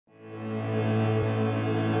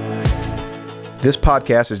This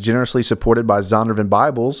podcast is generously supported by Zondervan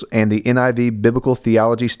Bibles and the NIV Biblical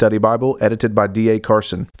Theology Study Bible, edited by D.A.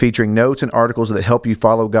 Carson, featuring notes and articles that help you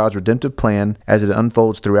follow God's redemptive plan as it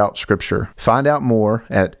unfolds throughout Scripture. Find out more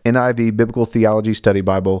at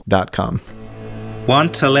NIVBiblicalTheologyStudyBible.com.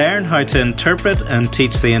 Want to learn how to interpret and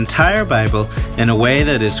teach the entire Bible in a way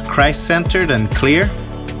that is Christ-centered and clear?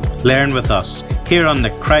 Learn with us here on the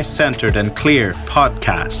Christ-Centered and Clear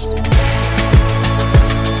podcast.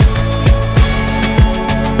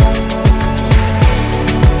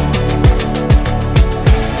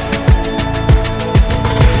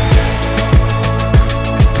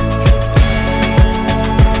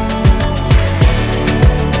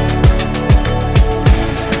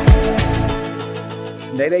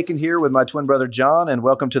 Nate Aiken here with my twin brother John, and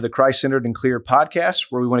welcome to the Christ-Centered and Clear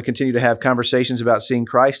podcast, where we want to continue to have conversations about seeing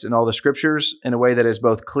Christ in all the scriptures in a way that is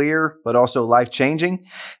both clear but also life-changing.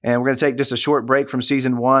 And we're going to take just a short break from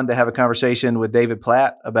season 1 to have a conversation with David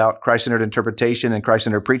Platt about Christ-centered interpretation and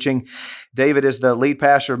Christ-centered preaching. David is the lead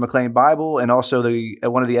pastor of McLean Bible and also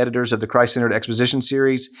one of the editors of the Christ-centered exposition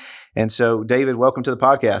series. And so, David, welcome to the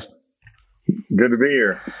podcast. Good to be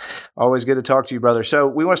here. Always good to talk to you, brother. So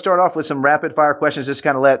we want to start off with some rapid fire questions, just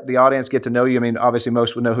kind of let the audience get to know you. I mean, obviously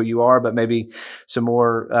most would know who you are, but maybe some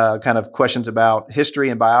more kind of questions about history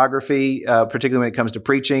and biography, particularly when it comes to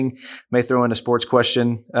preaching. May throw in a sports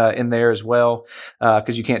question in there as well,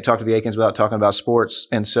 because you can't talk to the Aikens without talking about sports.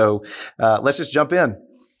 And so let's just jump in.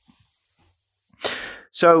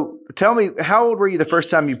 So tell me, how old were you the first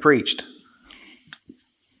time you preached?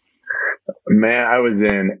 Man, I was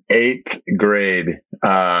in 8th grade.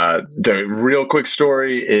 The real quick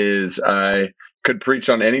story is I could preach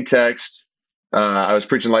on any text. I was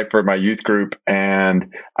preaching like for my youth group,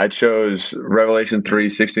 and I chose Revelation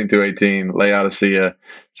 3:16 through 18, Laodicea,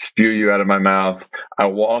 spew you out of my mouth. I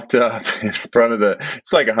walked up in front of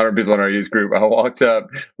it's like 100 people in our youth group. I walked up,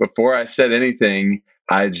 before I said anything,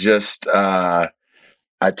 I just, I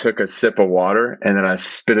took a sip of water and then I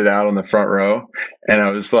spit it out on the front row. And I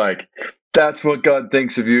was like, that's what God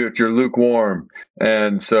thinks of you if you're lukewarm.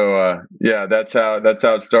 And so, yeah, that's how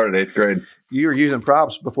it started, 8th grade. You were using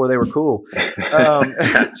props before they were cool.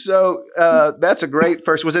 So that's a great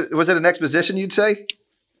first. Was it an exposition, you'd say?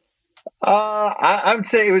 I'd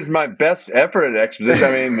say it was my best effort at exposition.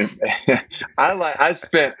 I mean, I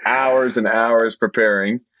spent hours and hours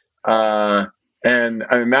preparing. And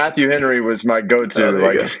I mean, Matthew Henry was my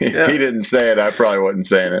go-to. If he didn't say it, I probably wasn't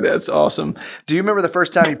saying it. That's awesome. Do you remember the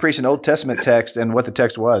first time you preached an Old Testament text and what the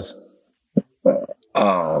text was?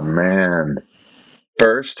 Oh, man.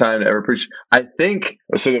 First time to ever preach. I think,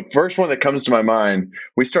 so the first one that comes to my mind,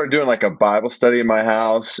 we started doing like a Bible study in my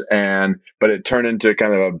house, but it turned into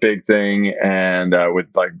kind of a big thing, and with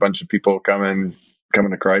like a bunch of people coming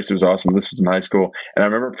to Christ. It was awesome. This was in high school. And I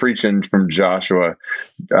remember preaching from Joshua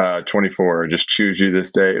 24, just choose you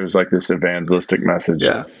this day. It was like this evangelistic message.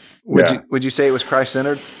 Yeah. Would you say it was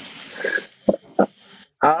Christ-centered?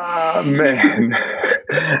 Man.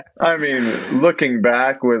 I mean, looking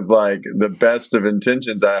back with like the best of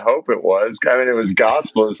intentions, I hope it was. I mean, it was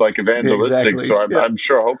gospel. It's like evangelistic. Exactly. So I'm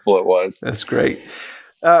sure hopeful it was. That's great.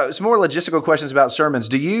 Some more logistical questions about sermons.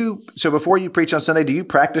 So before you preach on Sunday, do you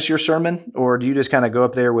practice your sermon, or do you just kind of go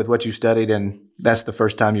up there with what you studied and that's the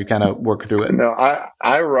first time you kind of work through it? No,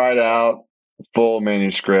 I write out full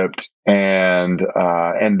manuscript, and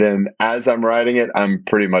then as I'm writing it, I'm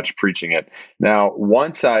pretty much preaching it. Now,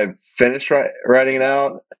 once I've finished writing it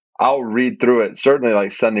out, I'll read through it, certainly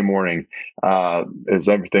like Sunday morning. If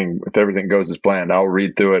everything goes as planned, I'll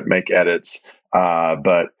read through it, make edits.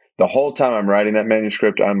 But the whole time I'm writing that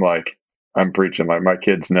manuscript, I'm preaching. Like my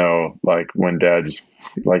kids know, like when Dad's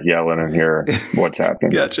like yelling in here, what's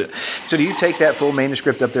happening. Gotcha. So do you take that full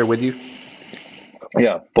manuscript up there with you?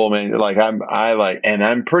 Yeah, full manuscript. Like and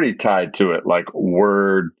I'm pretty tied to it, like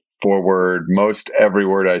word for word. Most every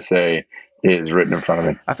word I say is written in front of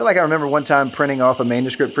me. I feel like I remember one time printing off a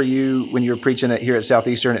manuscript for you when you were preaching it here at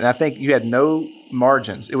Southeastern, and I think you had no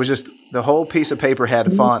margins. It was just the whole piece of paper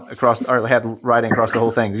had font across, or had writing across the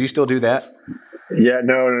whole thing. Do you still do that? Yeah,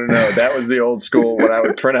 no. That was the old school when I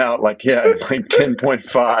would print out like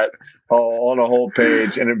 10.5 on a whole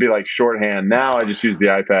page, and it'd be like shorthand. Now I just use the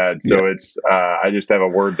iPad, so it's I just have a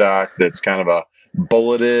Word doc that's kind of a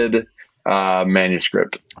bulleted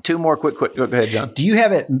manuscript. Two more quick. Go ahead, John. Do you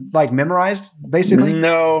have it like memorized, basically?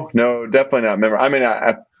 No, definitely not memorized. I mean,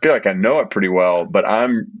 I feel like I know it pretty well, but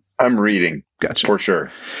I'm reading. Gotcha. For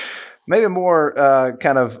sure. Maybe more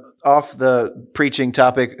kind of off the preaching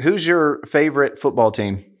topic. Who's your favorite football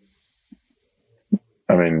team?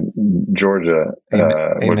 I mean, Georgia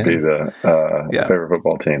would be the favorite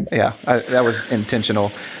football team. Yeah, that was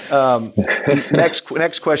intentional.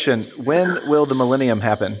 Next question: when will the millennium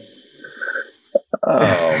happen?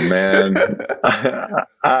 Oh man,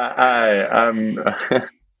 I'm.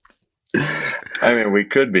 I mean, we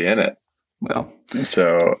could be in it. Well,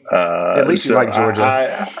 so at least you like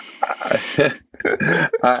Georgia.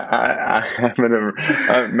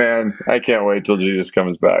 Man, I can't wait till Jesus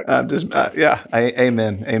comes back.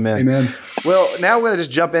 Amen. Well, now we're going to just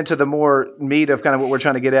jump into the more meat of kind of what we're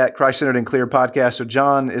trying to get at, Christ-centered and clear podcast. So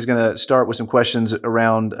John is going to start with some questions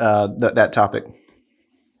around that topic.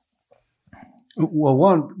 Well,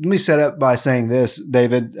 let me set up by saying this,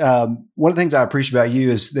 David. One of the things I appreciate about you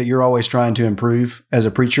is that you're always trying to improve as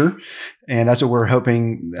a preacher. And that's what we're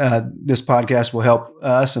hoping this podcast will help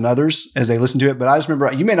us and others as they listen to it. But I just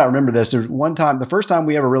remember, you may not remember this. There's one time, the first time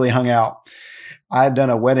we ever really hung out, I had done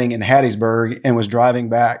a wedding in Hattiesburg and was driving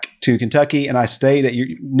back to Kentucky. And I stayed at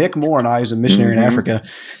Nick Moore and I, who's a missionary in Africa,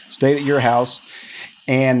 stayed at your house.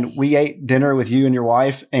 And we ate dinner with you and your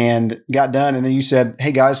wife and got done. And then you said,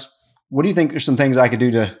 hey, guys, what do you think are some things I could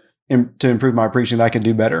do to improve my preaching that I could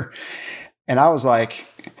do better? And I was like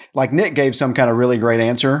Nick gave some kind of really great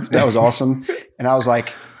answer. That was awesome. And I was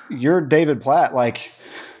like, you're David Platt. Like,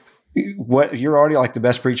 what? You're already like the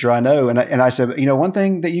best preacher I know. And I said, one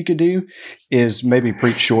thing that you could do is maybe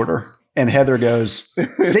preach shorter. And Heather goes,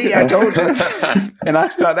 see, I told you. And I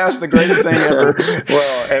thought that was the greatest thing ever.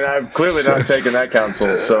 Well, and I've clearly not taken that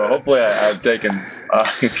counsel. So hopefully I've taken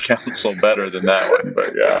counsel better than that one.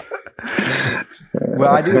 But yeah.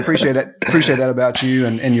 Well, I do appreciate that about you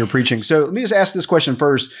and your preaching. So let me just ask this question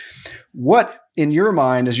first. What, in your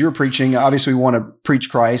mind, as you're preaching, obviously we want to preach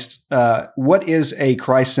Christ. What is a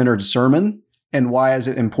Christ-centered sermon? And why is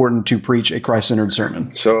it important to preach a Christ-centered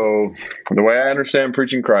sermon? So the way I understand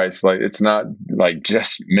preaching Christ, like it's not like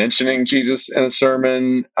just mentioning Jesus in a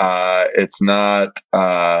sermon. It's not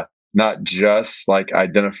just like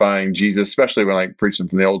identifying Jesus, especially when like preaching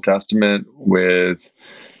from the Old Testament with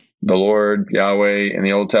the Lord, Yahweh in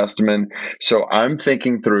the Old Testament. So I'm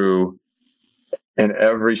thinking through in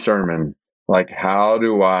every sermon, like how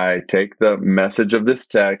do I take the message of this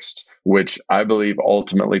text, which I believe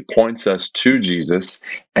ultimately points us to Jesus,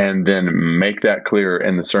 and then make that clear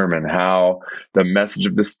in the sermon, how the message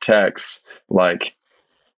of this text like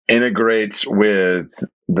integrates with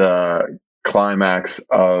the climax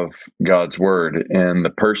of God's word and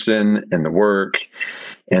the person and the work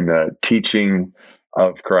and the teaching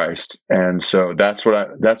of Christ. And so that's what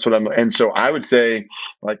I'm, and so I would say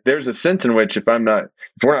like, there's a sense in which if we're not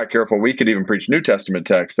careful, we could even preach New Testament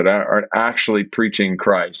texts that aren't actually preaching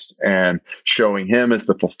Christ and showing him as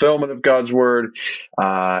the fulfillment of God's word.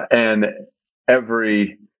 And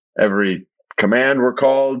every command we're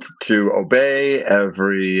called to obey,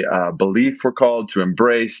 every belief we're called to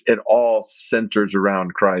embrace, it all centers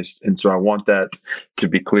around Christ. And so I want that to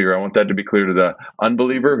be clear. I want that to be clear to the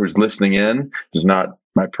unbeliever who's listening in, who's not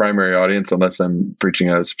my primary audience unless I'm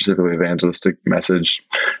preaching a specifically evangelistic message.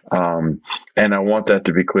 And I want that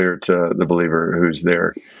to be clear to the believer who's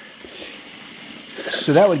there.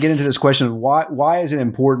 So that would get into this question of why is it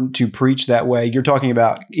important to preach that way? You're talking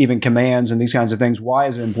about even commands and these kinds of things. Why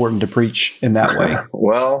is it important to preach in that way?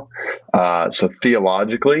 Well, so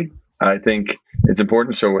theologically, I think it's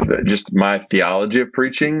important. So just my theology of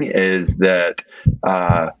preaching is that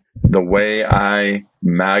the way I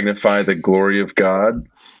magnify the glory of God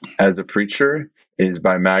as a preacher is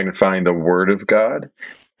by magnifying the word of God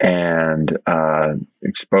and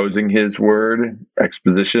exposing his word,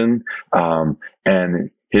 exposition, and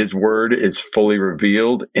his word is fully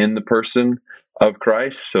revealed in the person of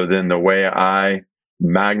Christ. So then the way I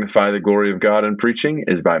magnify the glory of God in preaching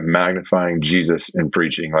is by magnifying Jesus in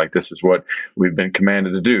preaching. Like this is what we've been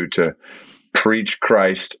commanded to do, to preach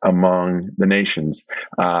Christ among the nations.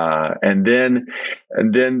 And then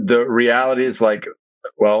the reality is like,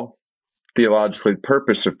 well, theologically, the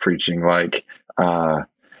purpose of preaching, like,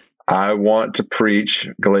 I want to preach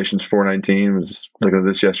Galatians 4:19. I was looking at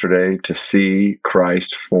this yesterday, to see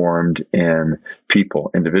Christ formed in people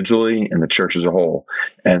individually and the church as a whole.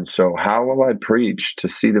 And so how will I preach to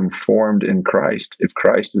see them formed in Christ if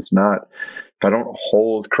I don't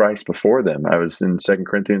hold Christ before them? I was in 2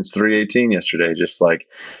 Corinthians 3:18 yesterday, just like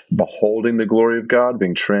beholding the glory of God,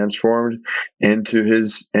 being transformed into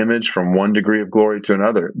his image from one degree of glory to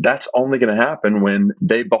another. That's only going to happen when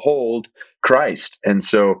they behold Christ. And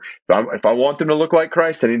so if I want them to look like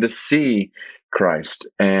Christ, I need to see Christ.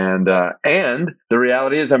 And the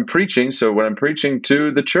reality is I'm preaching. So when I'm preaching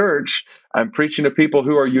to the church, I'm preaching to people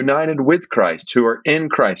who are united with Christ, who are in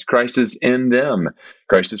Christ. Christ is in them.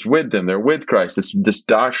 Christ is with them. They're with Christ. This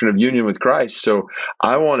doctrine of union with Christ. So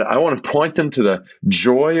I want to point them to the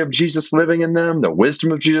joy of Jesus living in them, the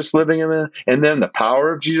wisdom of Jesus living in them, the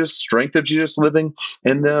power of Jesus, strength of Jesus living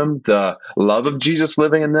in them, the love of Jesus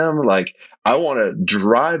living in them. Like, I want to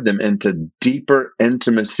drive them into deeper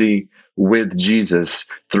intimacy with Jesus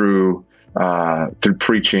through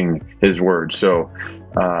preaching His word. So,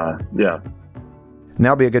 yeah.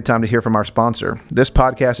 Now be a good time to hear from our sponsor. This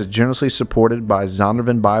podcast is generously supported by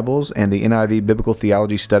Zondervan Bibles and the NIV Biblical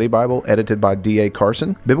Theology Study Bible, edited by D.A.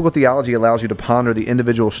 Carson. Biblical theology allows you to ponder the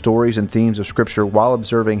individual stories and themes of Scripture while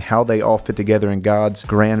observing how they all fit together in God's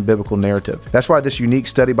grand biblical narrative. That's why this unique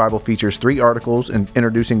study Bible features 3 articles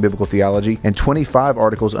introducing biblical theology and 25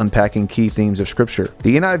 articles unpacking key themes of Scripture.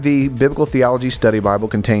 The NIV Biblical Theology Study Bible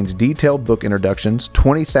contains detailed book introductions,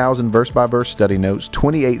 20,000 verse-by-verse study notes,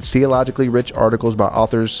 28 theologically rich articles by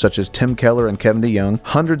authors such as Tim Keller and Kevin DeYoung,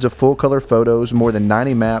 hundreds of full-color photos, more than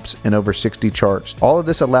 90 maps, and over 60 charts. All of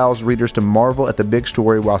this allows readers to marvel at the big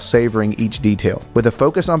story while savoring each detail. With a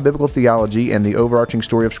focus on biblical theology and the overarching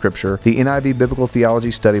story of Scripture, the NIV Biblical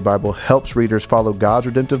Theology Study Bible helps readers follow God's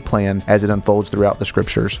redemptive plan as it unfolds throughout the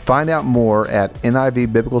Scriptures. Find out more at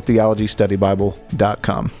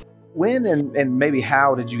nivbiblicaltheologystudybible.com. When and maybe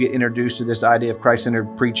how did you get introduced to this idea of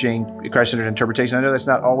Christ-centered preaching, Christ-centered interpretation? I know that's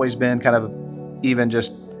not always been kind of even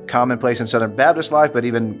just commonplace in Southern Baptist life, but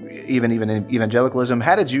even in evangelicalism.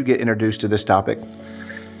 How did you get introduced to this topic?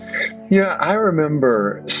 Yeah, I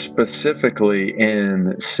remember specifically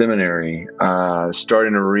in seminary,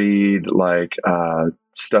 starting to read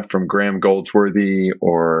stuff from Graham Goldsworthy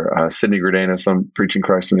or Sidney Greidanus on preaching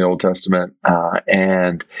Christ in the Old Testament,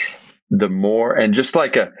 and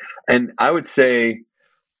I would say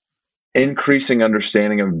increasing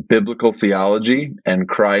understanding of biblical theology and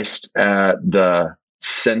Christ at the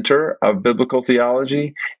center of biblical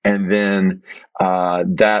theology, and then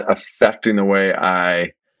that affecting the way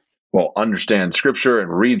I understand Scripture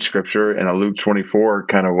and read Scripture in a Luke 24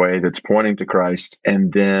 kind of way that's pointing to Christ,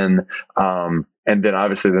 and then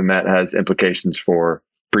obviously that has implications for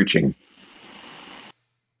preaching.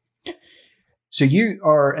 So you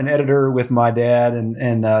are an editor with my dad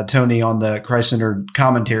and Tony on the Christ-centered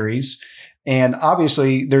commentaries, and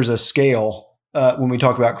obviously there's a scale when we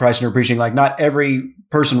talk about Christ-centered preaching. Like, not every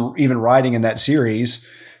person even writing in that series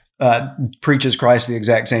preaches Christ the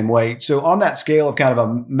exact same way. So on that scale of kind of a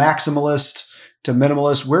maximalist to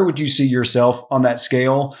minimalist, where would you see yourself on that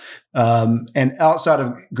scale? And outside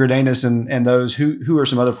of Greidanus and those, who are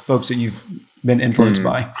some other folks that you've been influenced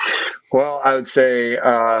by? Well, I would say,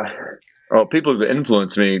 people who've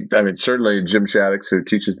influenced me, certainly Jim Shaddix, who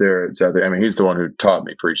teaches there at South. He's the one who taught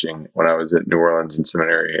me preaching when I was at New Orleans in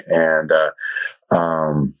seminary. And,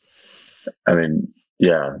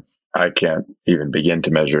 I can't even begin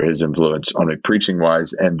to measure his influence on me preaching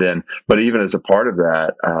wise. But even as a part of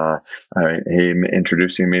that, him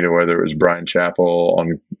introducing me to whether it was Brian Chappell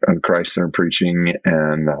on Christ-centered preaching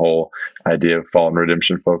and the whole idea of fallen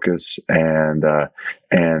redemption focus, and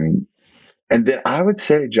then I would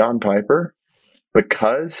say John Piper,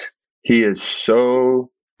 because he is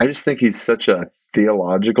I just think he's such a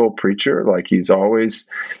theological preacher. Like, he's always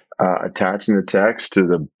attaching the text to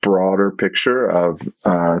the broader picture of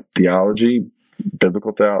theology,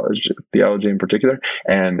 biblical theology in particular,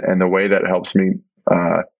 and the way that helps me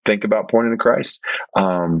think about pointing to Christ.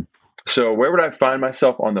 So where would I find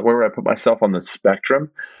myself where would I put myself on the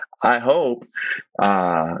spectrum? I hope,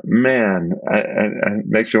 it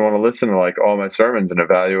makes me want to listen to all my sermons and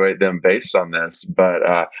evaluate them based on this. But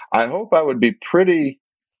I hope I would be pretty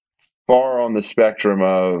far on the spectrum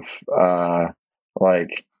of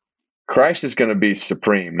Christ is going to be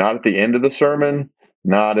supreme, not at the end of the sermon,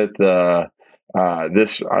 not at the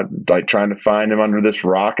trying to find him under this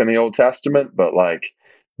rock in the Old Testament, but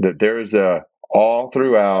that there is all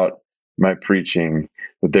throughout my preaching,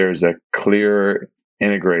 that there is a clear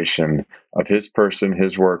integration of his person,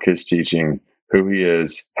 his work, his teaching, who he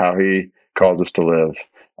is, how he calls us to live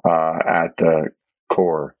at the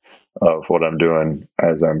core of what I'm doing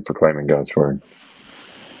as I'm proclaiming God's word.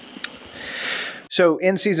 So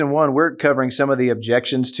in season 1, we're covering some of the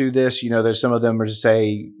objections to this. There's some of them are to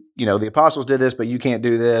say, the apostles did this, but you can't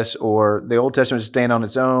do this, or the Old Testament is stand on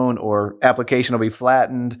its own, or application will be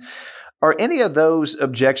flattened. Are any of those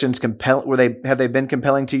objections have they been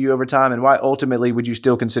compelling to you over time? And why ultimately would you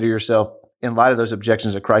still consider yourself, in light of those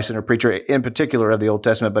objections, a Christ-centered preacher, in particular of the Old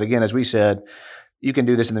Testament? But again, as we said, you can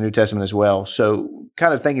do this in the New Testament as well. So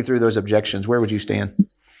kind of thinking through those objections, where would you stand?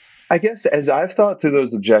 I guess as I've thought through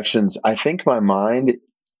those objections, I think my mind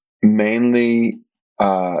mainly,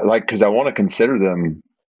 because I want to consider them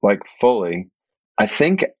like fully, I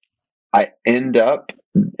think I end up,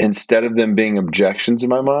 instead of them being objections in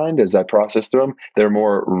my mind as I process through them, they're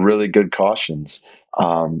more really good cautions.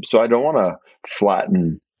 So I don't want to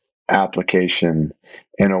flatten application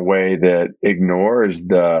in a way that ignores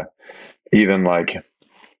the even like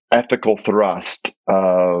ethical thrust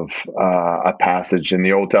of a passage in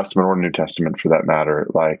the Old Testament or New Testament, for that matter.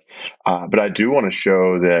 But I do want to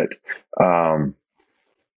show that,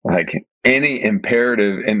 like any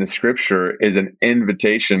imperative in the Scripture is an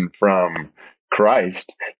invitation from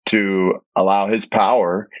Christ to allow His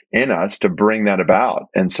power in us to bring that about.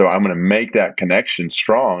 And so I'm going to make that connection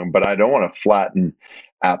strong, but I don't want to flatten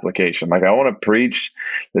application. Like I want to preach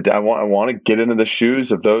that I want to get into the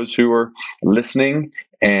shoes of those who are listening,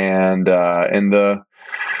 and in the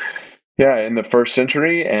first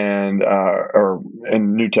century and or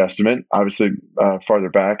in New Testament, obviously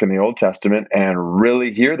farther back in the Old Testament, and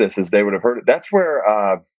really hear this as they would have heard it. That's where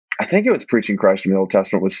I think it was preaching Christ in the Old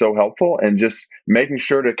Testament was so helpful, and just making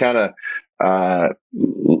sure to kind of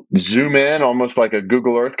zoom in almost like a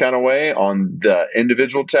Google Earth kind of way on the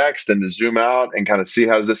individual text, and to zoom out and kind of see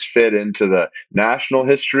how does this fit into the national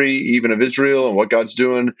history, even of Israel, and what God's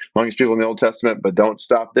doing among His people in the Old Testament. But don't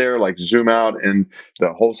stop there, like zoom out in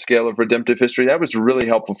the whole scale of redemptive history. That was really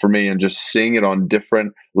helpful for me, and just seeing it on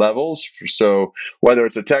different levels. So whether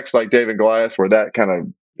it's a text like David and Goliath, where that kind of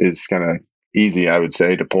is kind of easy, I would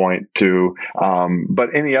say, to point to.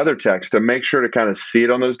 But any other text, to make sure to kind of see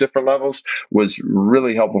it on those different levels was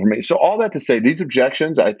really helpful for me. So all that to say, these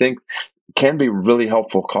objections, I think, can be really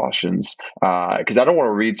helpful cautions, because I don't want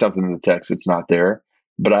to read something in the text that's not there,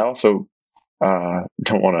 but I also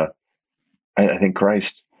don't want to, I think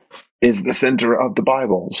Christ is the center of the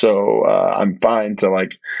Bible. So I'm fine to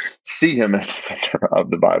like see Him as the center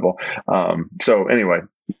of the Bible. So anyway,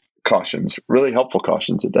 cautions, really helpful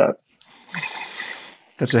cautions at that.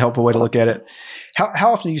 That's a helpful way to look at it.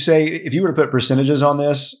 How often do you say, if you were to put percentages on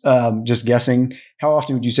this, just guessing, how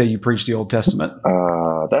often would you say you preach the Old Testament?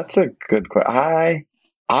 That's a good question.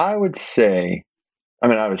 I would say, I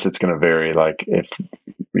mean, obviously it's going to vary. Like if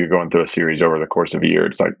you're going through a series over the course of a year,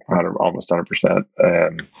 it's like almost 100%.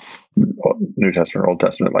 New Testament or Old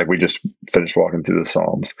Testament, like we just finished walking through the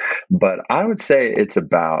Psalms. But I would say it's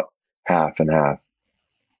about half and half.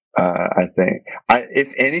 I think,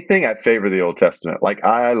 if anything, I favor the Old Testament. Like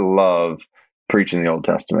I love preaching the Old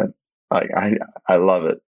Testament. Like I love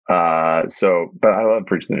it. But I love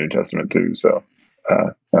preaching the New Testament too. So,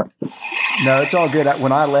 yeah. No, it's all good.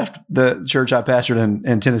 When I left the church I pastored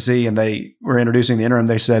in Tennessee, and they were introducing the interim,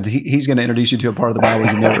 they said he's going to introduce you to a part of the Bible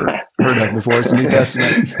you never heard of before. It's the New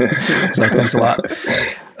Testament. So thanks a lot.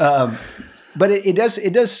 But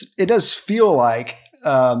it does feel like.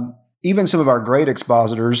 Even some of our great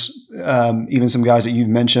expositors, even some guys that you've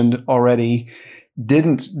mentioned already,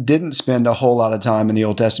 didn't spend a whole lot of time in the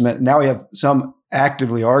Old Testament. Now we have some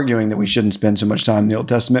actively arguing that we shouldn't spend so much time in the Old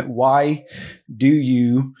Testament. Why do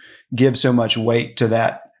you give so much weight to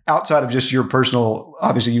that outside of just your personal,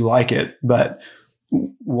 obviously you like it, but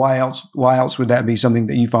why else would that be something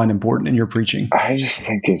that you find important in your preaching? I just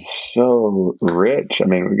think it's so rich. I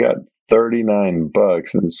mean, we got 39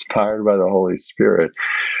 books inspired by the Holy Spirit,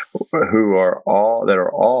 who are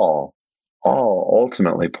all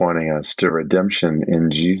ultimately pointing us to redemption in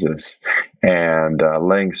Jesus, and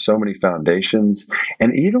laying so many foundations.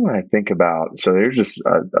 And even when I think about, so there's just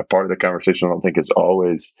a part of the conversation I don't think is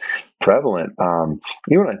always prevalent.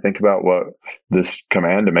 Even when I think about what this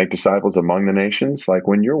command to make disciples among the nations, like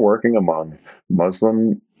when you're working among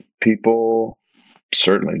Muslim people,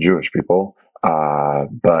 certainly Jewish people,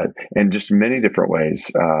 but in just many different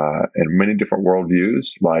ways, in many different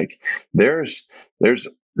worldviews, like there's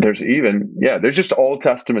just Old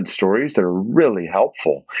Testament stories that are really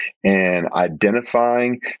helpful in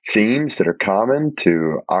identifying themes that are common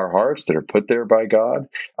to our hearts, that are put there by God,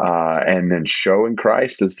 and then showing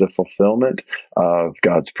Christ as the fulfillment of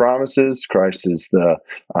God's promises. Christ is the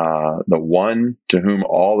one to whom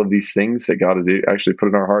all of these things that God has actually put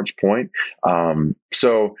in our hearts point.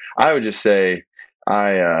 So I would just say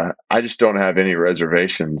I just don't have any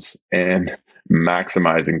reservations in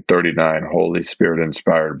maximizing 39 Holy Spirit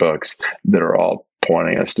inspired books that are all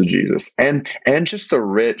pointing us to Jesus, and just the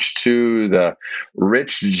rich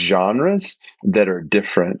genres that are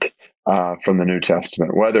different from the New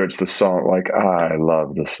Testament, whether it's the Psalm, like I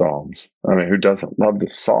love the Psalms. I mean, who doesn't love the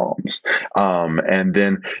Psalms? And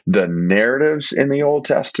then the narratives in the Old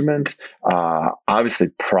Testament, obviously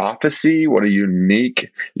prophecy, what a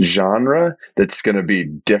unique genre that's going to be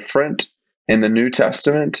different in the New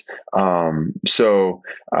Testament. So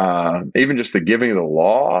even just the giving of the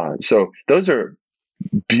law. So those are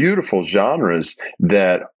beautiful genres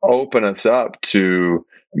that open us up to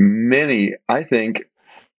many, I think,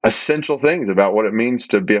 essential things about what it means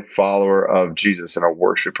to be a follower of Jesus and a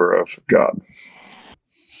worshiper of God.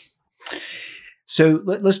 So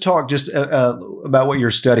let's talk just about what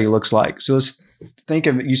your study looks like. So let's think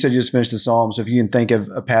of, you said you just finished the Psalms. So if you can think of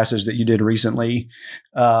a passage that you did recently,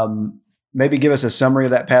 maybe give us a summary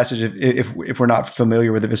of that passage if we're not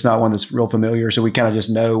familiar with it, if it's not one that's real familiar, so we kind of just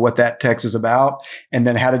know what that text is about. And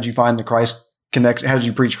then how did you find the Christ connection? How did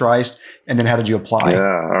you preach Christ? And then how did you apply? Yeah.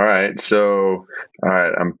 All right. So,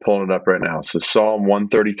 I'm pulling it up right now. So Psalm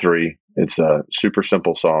 133, it's a super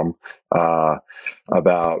simple Psalm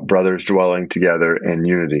about brothers dwelling together in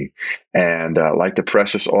unity. And like the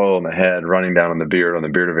precious oil on the head, running down on the beard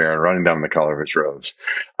of Aaron, running down the collar of his robes.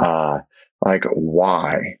 Like,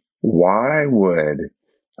 why? Why would,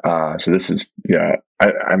 so this is,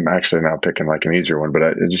 I'm actually now picking like an easier one, but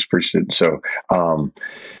I just preached it.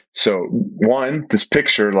 So one, this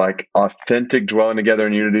picture, like authentic dwelling together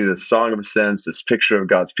in unity, the song of ascents, this picture of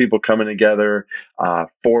God's people coming together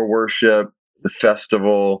for worship, the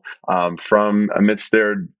festival, from amidst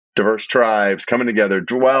their diverse tribes, coming together,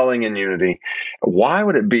 dwelling in unity. Why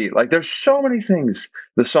would it be like, there's so many things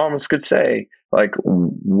the psalmist could say, like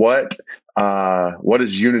what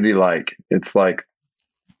is unity like? It's like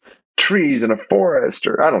trees in a forest,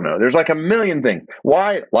 or I don't know. There's like a million things.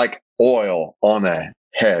 Why like oil on a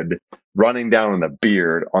head, running down on the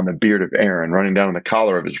beard of Aaron, running down on the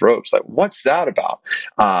collar of his robes? Like, what's that about?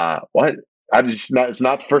 It's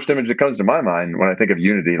not the first image that comes to my mind when I think of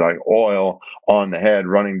unity, like oil on the head,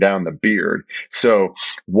 running down the beard. So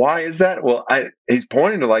why is that? Well, he's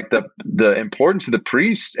pointing to like the importance of the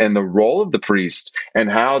priest and the role of the priest,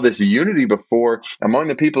 and how this unity among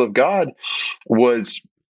the people of God was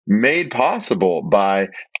made possible by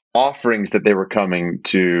offerings that they were coming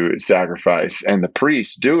to sacrifice, and the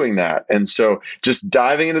priests doing that. And so just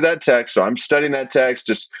diving into that text. So I'm studying that text,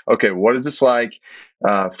 just, okay, what is this like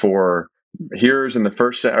for hearers in the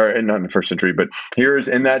first, or not in the first century, but hearers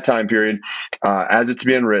in that time period, as it's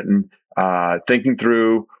being written, thinking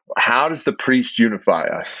through, how does the priest unify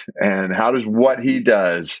us, and how does what he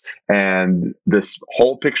does and this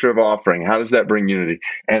whole picture of offering, how does that bring unity?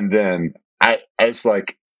 And then it's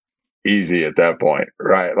like easy at that point,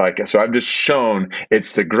 right? Like, so I've just shown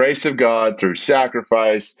it's the grace of God through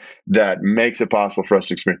sacrifice that makes it possible for us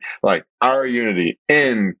to experience like our unity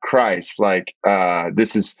in Christ. Like,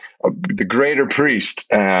 this is the greater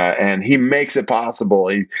priest, and he makes it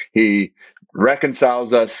possible. He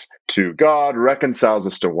reconciles us to God, reconciles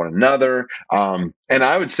us to one another. And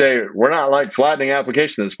I would say we're not like flattening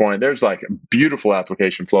application at this point. There's like beautiful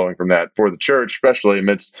application flowing from that for the church, especially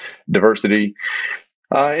amidst diversity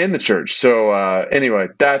in the church. So anyway,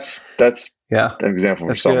 that's an example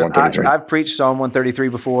from Psalm 133. I've preached Psalm 133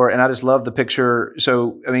 before, and I just love the picture.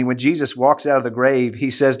 So, I mean, when Jesus walks out of the grave,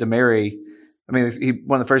 he says to Mary, one of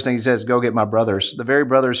the first things he says, "Go get my brothers," the very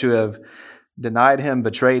brothers who have denied him,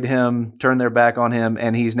 betrayed him, turned their back on him,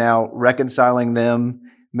 and he's now reconciling them,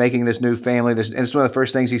 making this new family. And it's one of the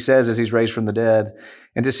first things he says as he's raised from the dead.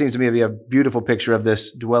 And it just seems to me to be a beautiful picture of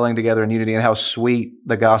this dwelling together in unity, and how sweet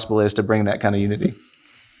the gospel is to bring that kind of unity.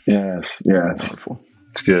 Yes. Wonderful.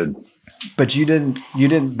 It's good. But you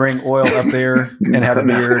didn't bring oil up there and have a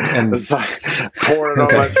beard and pouring it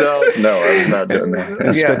on myself. No, I was not doing that.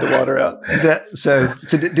 And spit the water out. So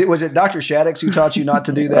was it Dr. Shaddix who taught you not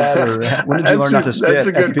to do that, or when did you learn not to spit? That's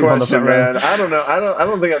a good question, man. I don't know. I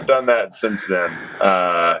don't think I've done that since then.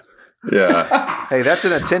 Yeah. Hey, that's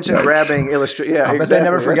an attention grabbing illustration. Yeah, but they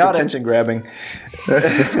never forgot attention grabbing.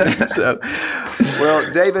 So,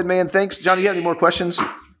 well, David, man, thanks. John, do you have any more questions?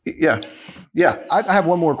 Yeah. I have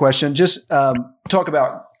one more question. Just talk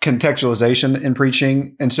about contextualization in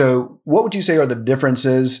preaching. And so what would you say are the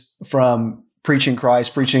differences from preaching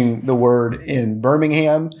Christ, preaching the word in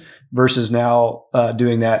Birmingham versus now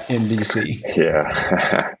doing that in DC?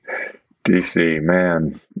 Yeah. DC,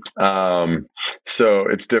 man. So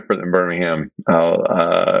it's different than Birmingham.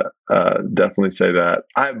 I'll definitely say that.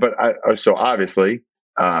 So obviously,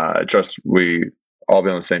 I trust we all be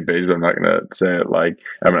on the same page, but I'm not going to say it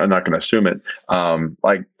I'm not going to assume it.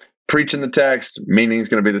 Like preaching the text, meaning is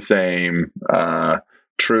going to be the same.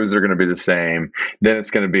 Truths are going to be the same. Then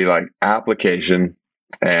it's going to be like application,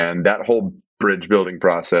 and that whole bridge building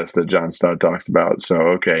process that John Stott talks about. So,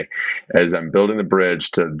 okay, as I'm building the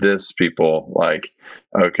bridge to this people, like,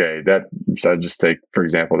 okay, so I just take, for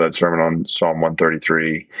example, that sermon on Psalm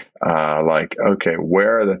 133, like, okay,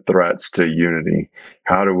 where are the threats to unity?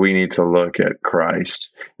 How do we need to look at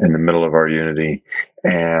Christ in the middle of our unity?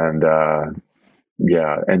 And,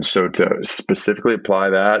 and so to specifically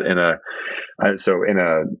apply that in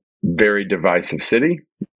a very divisive city,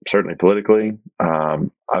 certainly politically,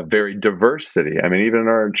 a very diverse city. I mean, even in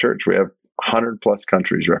our church, we have 100 plus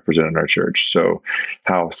countries represented in our church. So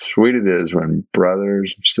how sweet it is when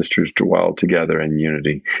brothers and sisters dwell together in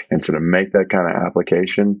unity. And so to make that kind of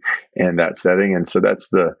application in that setting. And so that's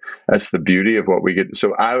the beauty of what we get.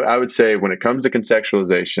 So I would say when it comes to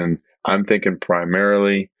contextualization, I'm thinking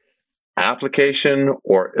primarily application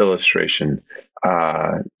or illustration.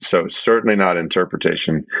 So certainly not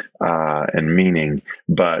interpretation and meaning,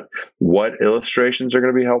 but what illustrations are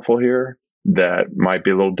going to be helpful here that might be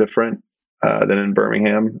a little different than in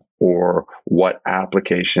Birmingham, or what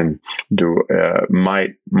application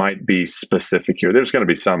might be specific here. There's going to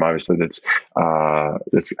be some obviously that's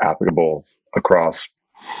applicable across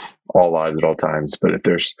all lives at all times, but if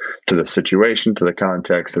there's to the situation, to the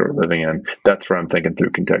context that we're living in, that's where I'm thinking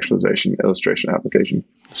through contextualization, illustration, application.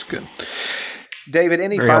 That's good. David,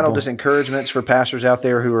 any final just encouragements for pastors out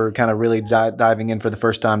there who are kind of really diving in for the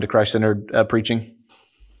first time to Christ-centered preaching?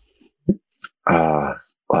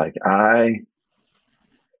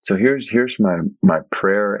 So here's my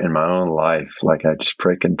prayer in my own life. Like, I just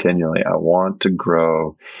pray continually. I want to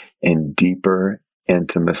grow in deeper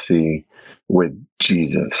intimacy with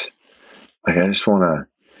Jesus. Like, I just want to,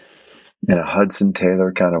 in a Hudson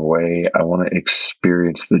Taylor kind of way, I want to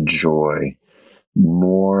experience the joy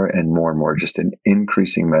more and more and more, just an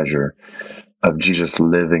increasing measure of Jesus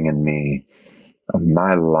living in me, of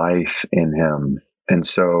my life in him. And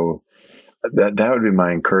so that would be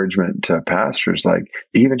my encouragement to pastors, like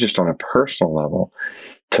even just on a personal level,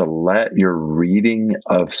 to let your reading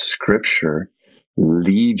of Scripture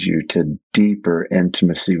lead you to deeper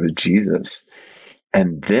intimacy with Jesus.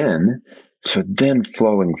 And then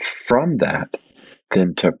flowing from that,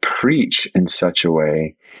 then to preach in such a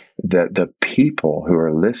way that the people who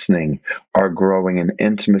are listening are growing in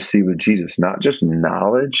intimacy with Jesus, not just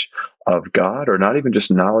knowledge of God, or not even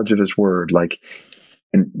just knowledge of his word,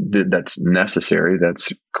 and that's necessary,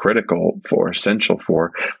 that's critical for, essential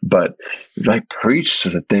for, but preach so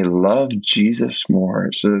that they love Jesus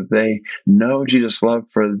more, so that they know Jesus' love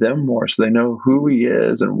for them more, so they know who he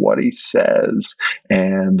is and what he says,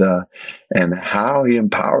 and how he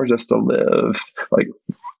empowers us to live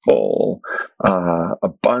full,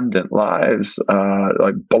 abundant lives,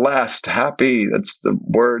 blessed, happy. That's the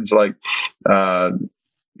words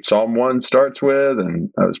Psalm 1 starts with, and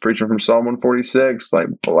I was preaching from Psalm 146,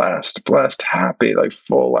 blessed, happy,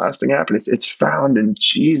 full, lasting happiness. It's found in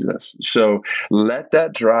Jesus. So let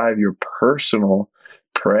that drive your personal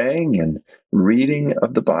praying and reading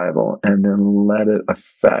of the Bible, and then let it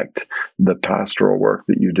affect the pastoral work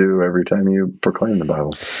that you do every time you proclaim the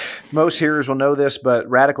Bible. Most hearers will know this, but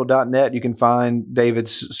radical.net, you can find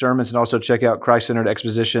David's sermons and also check out Christ-Centered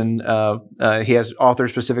Exposition. He has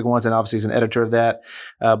author-specific ones, and obviously he's an editor of that.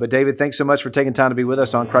 But David, thanks so much for taking time to be with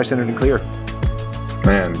us on Christ-Centered and Clear.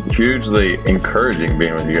 Man, hugely encouraging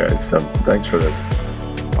being with you guys. So thanks for this.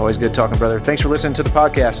 Always good talking, brother. Thanks for listening to the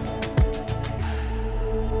podcast.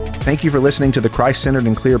 Thank you for listening to the Christ-Centered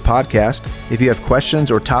and Clear podcast. If you have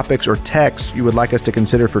questions or topics or texts you would like us to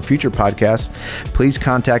consider for future podcasts, please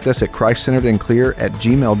contact us at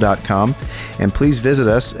christcenteredandclear@gmail.com, and please visit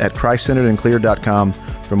us at christcenteredandclear.com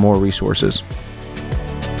for more resources.